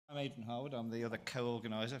Adrian Harwood. I'm the other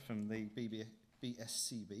co-organiser from the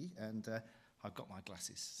BSCB, and I've got my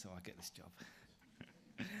glasses, so I get this job.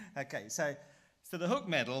 Okay, so the Hooke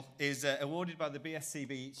Medal is awarded by the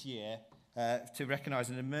BSCB each year to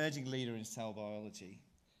recognise an emerging leader in cell biology.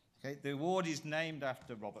 Okay, the award is named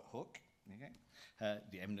after Robert Hooke, okay,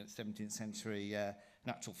 the eminent 17th century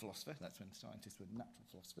natural philosopher. That's when scientists were natural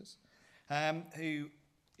philosophers, who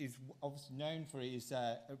is obviously known for his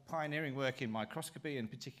pioneering work in microscopy, and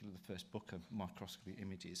particularly the first book of microscopy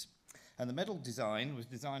images. And the medal design was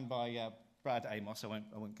designed by Brad Amos. I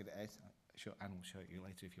won't get it out. I'm sure Anne will show it you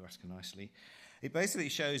later if you ask her nicely. It basically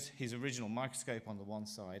shows his original microscope on the one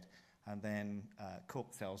side, and then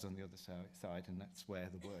cork cells on the other side, and that's where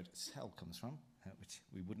the word cell comes from, which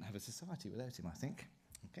we wouldn't have a society without him, I think.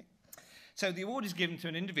 Okay. So the award is given to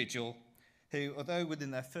an individual who, although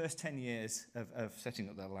within their first 10 years of setting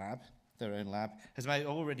up their own lab, has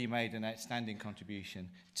already made an outstanding contribution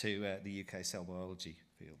to the UK cell biology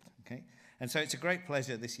field. Okay? And so it's a great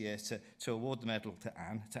pleasure this year to award the medal to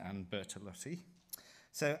Anne Bertolotti.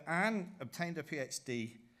 So Anne obtained a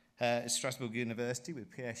PhD at Strasbourg University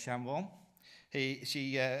with Pierre Chamon.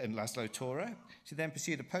 She and Laszlo Tora. She then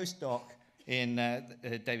pursued a postdoc in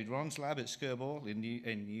David Ron's lab at Skirball in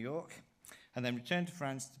New York, and then returned to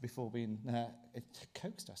France before being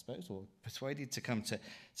coaxed, I suppose, or persuaded to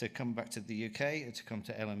come back to the UK, to come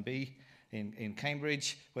to LMB in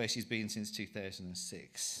Cambridge, where she's been since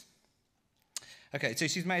 2006. Okay, so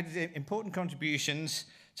she's made important contributions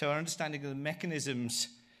to our understanding of the mechanisms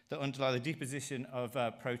that underlie the deposition of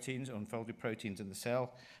proteins, unfolded proteins in the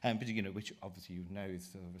cell, but, which obviously you know is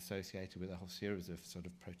sort of associated with a whole series of sort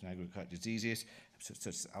of protein aggregate diseases, such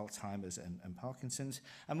as Alzheimer's and Parkinson's.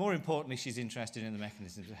 And more importantly, she's interested in the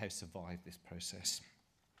mechanisms of how to survive this process.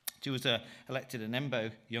 She was elected an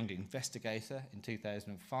EMBO Young Investigator in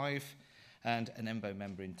 2005 and an EMBO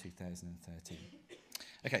member in 2013.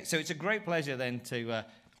 Okay, so it's a great pleasure then to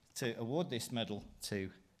award this medal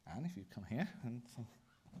to Anne, if you come here. And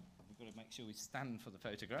we've got to make sure we stand for the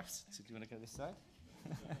photographs. So do you want to go this side?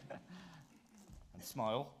 And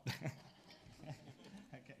smile.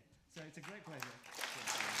 Okay, so it's a great pleasure.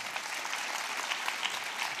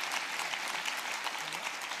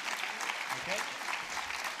 Okay,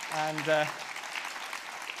 and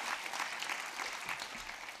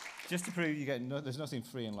just to prove there's nothing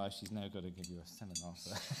free in life, she's now got to give you a seminar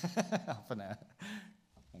for half an hour.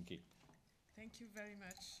 Thank you. Thank you very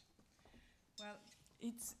much. Well,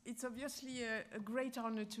 it's obviously a great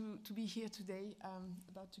honor to be here today,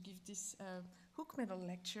 about to give this Hooke Medal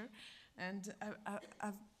lecture, and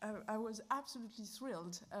I was absolutely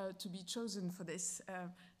thrilled to be chosen for this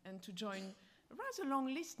and to join a rather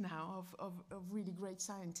long list now of really great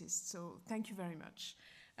scientists, so thank you very much.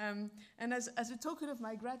 And as a token of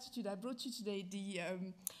my gratitude, I brought you today the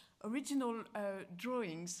original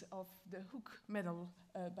drawings of the Hooke Medal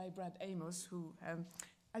by Brad Amos, who,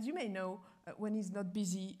 as you may know, when he's not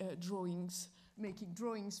busy making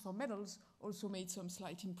drawings for medals, also made some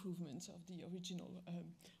slight improvements of the original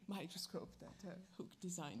microscope that Hooke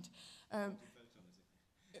designed. I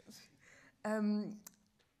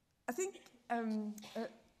think an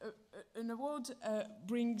award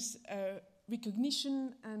brings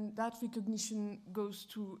recognition, and that recognition goes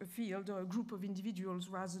to a field or a group of individuals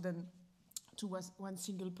rather than to one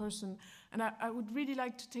single person. And I would really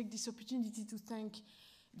like to take this opportunity to thank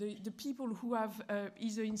the people who have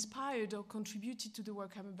either inspired or contributed to the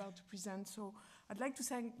work I'm about to present. So I'd like to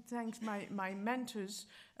thank my mentors,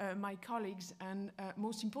 my colleagues, and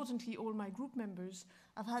most importantly, all my group members.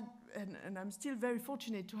 I've had, and I'm still very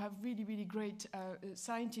fortunate to have really, really great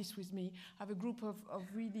scientists with me. I have a group of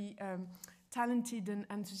really talented and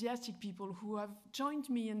enthusiastic people who have joined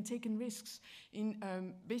me and taken risks in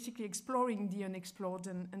basically exploring the unexplored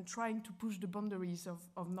and trying to push the boundaries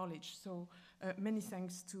of knowledge. So many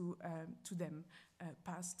thanks to them,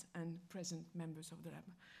 past and present members of the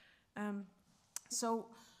lab.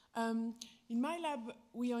 In my lab,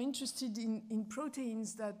 we are interested in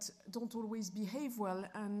proteins that don't always behave well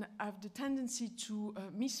and have the tendency to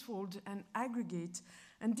misfold and aggregate.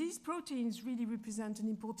 And these proteins really represent an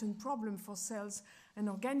important problem for cells and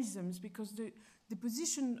organisms, because the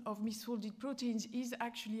position of misfolded proteins is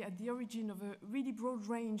actually at the origin of a really broad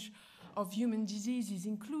range of human diseases,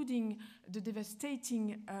 including the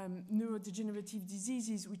devastating neurodegenerative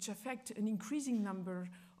diseases which affect an increasing number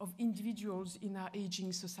of individuals in our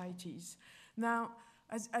aging societies. Now,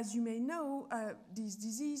 as you may know, these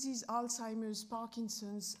diseases, Alzheimer's,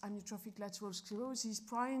 Parkinson's, amyotrophic lateral sclerosis,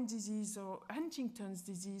 prion disease, or Huntington's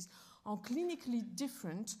disease, are clinically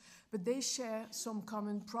different, but they share some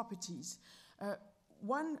common properties.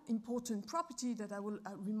 one important property that I will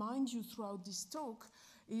remind you throughout this talk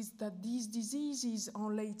is that these diseases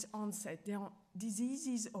are late onset. They are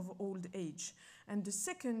diseases of old age. And the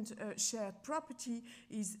second shared property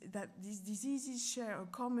is that these diseases share a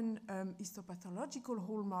common histopathological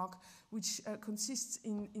hallmark, which consists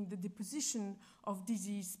in the deposition of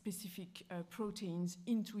disease-specific proteins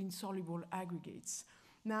into insoluble aggregates.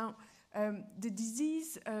 Now, the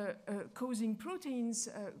disease-causing proteins,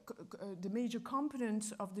 the major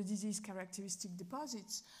components of the disease characteristic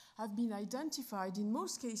deposits, have been identified in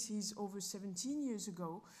most cases over 17 years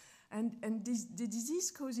ago. And the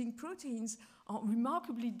disease-causing proteins are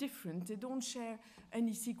remarkably different. They don't share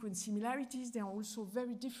any sequence similarities. They are also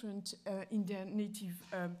very different in their native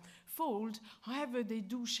fold. However, they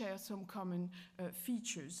do share some common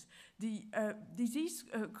features. The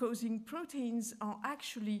disease-causing proteins are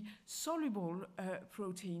actually soluble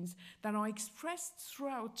proteins that are expressed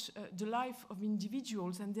throughout the life of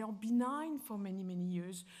individuals, and they are benign for many, many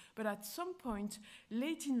years. But at some point,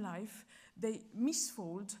 late in life, they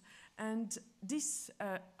misfold, and this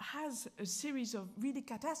has a series of really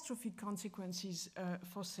catastrophic consequences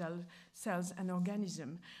for cells and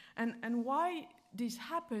organisms. And why this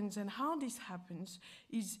happens and how this happens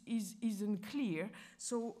is unclear.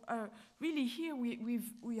 So really here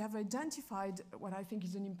we have identified what I think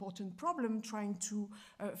is an important problem, trying to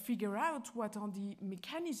figure out what are the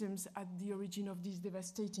mechanisms at the origin of these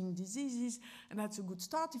devastating diseases. And that's a good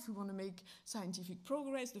start. If we want to make scientific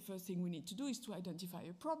progress, the first thing we need to do is to identify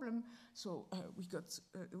a problem. So we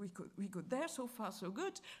got there, so far so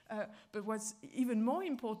good. But what's even more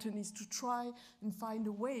important is to try and find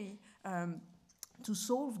a way to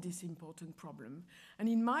solve this important problem. And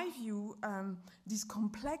in my view, this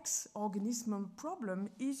complex organismal problem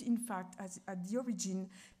is in fact at the origin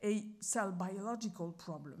a cell biological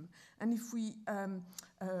problem. And if we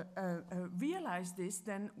realize this,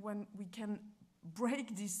 then when we can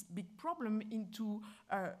break this big problem into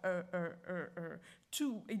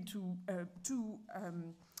two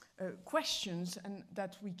questions, and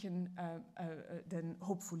that we can then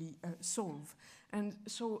hopefully solve. And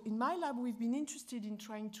so in my lab, we've been interested in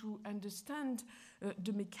trying to understand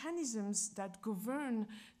the mechanisms that govern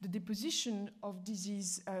the deposition of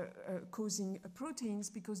disease-causing proteins,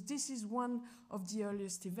 because this is one of the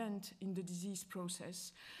earliest events in the disease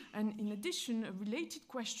process. And in addition, a related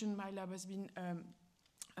question my lab has been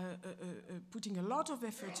putting a lot of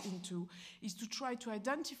effort into is to try to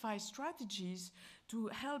identify strategies to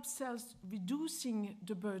help cells reducing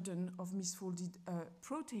the burden of misfolded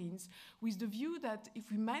proteins, with the view that if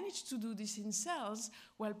we manage to do this in cells,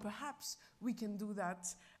 well, perhaps we can do that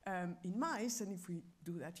in mice, and if we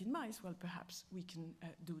do that in mice, well, perhaps we can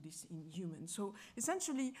do this in humans. So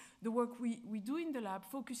essentially, the work we do in the lab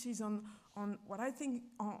focuses on what I think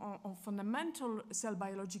are fundamental cell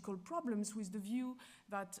biological problems, with the view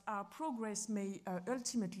that our progress may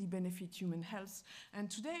ultimately benefit human health. And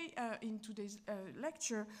today, in today's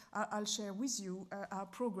lecture, I'll share with you our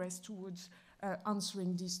progress towards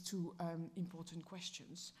answering these two important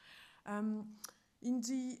questions. In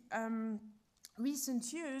the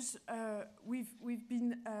recent years, we've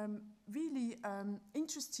been really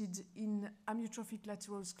interested in amyotrophic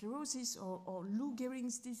lateral sclerosis, or Lou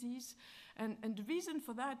Gehrig's disease. And the reason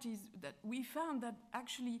for that is that we found that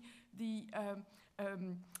actually the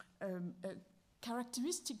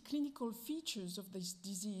characteristic clinical features of this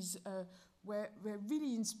disease were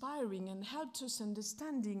really inspiring and helped us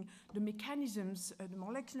understanding the mechanisms, the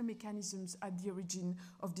molecular mechanisms at the origin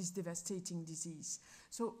of this devastating disease.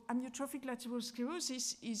 So amyotrophic lateral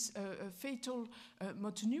sclerosis is a fatal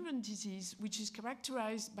motor neuron disease, which is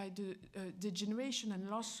characterized by the degeneration and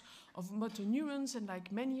loss of motor neurons, and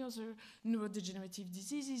like many other neurodegenerative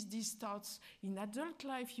diseases, this starts in adult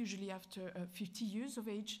life, usually after 50 years of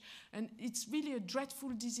age, and it's really a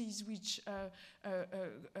dreadful disease which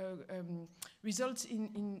results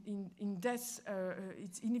in death.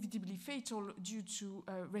 It's inevitably fatal due to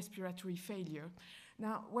respiratory failure.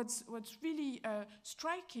 Now, what's really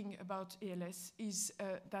striking about ALS is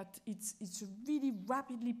that it's a really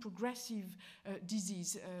rapidly progressive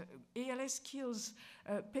disease. ALS kills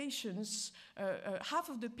patients. Half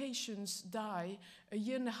of the patients die a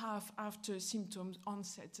year and a half after symptoms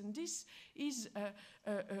onset, and this is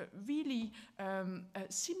really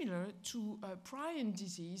similar to prion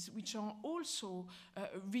disease, which are also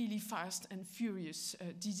really fast and furious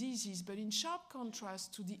diseases, but in sharp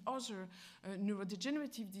contrast to the other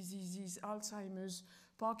neurodegenerative diseases, Alzheimer's,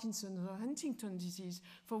 Parkinson's, or Huntington disease,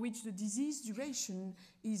 for which the disease duration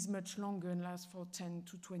is much longer and lasts for 10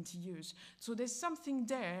 to 20 years. So there's something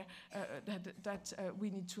there that we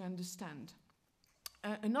need to understand.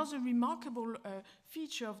 Another remarkable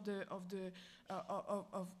feature of the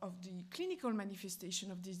clinical manifestation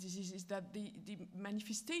of this disease is that the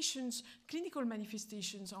clinical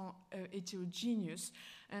manifestations are heterogeneous.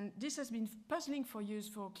 And this has been puzzling for years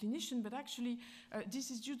for clinicians, but actually this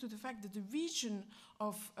is due to the fact that the region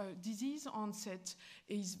of disease onset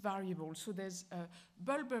is variable. So there's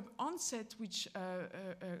bulbar onset, which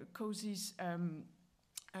causes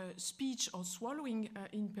speech or swallowing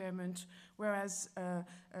impairment, whereas the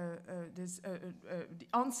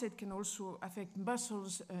onset can also affect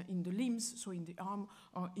muscles in the limbs, so in the arm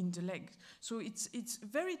or in the leg. So it's a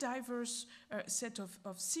very diverse set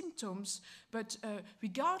of symptoms, but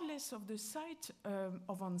regardless of the site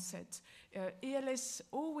of onset, ALS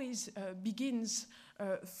always begins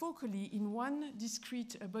focally in one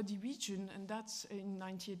discrete body region, and that's in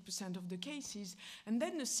 98% of the cases. And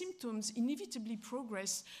then the symptoms inevitably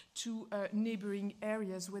progress to neighboring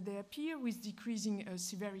areas where they appear with decreasing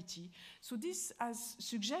severity. So this has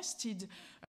suggested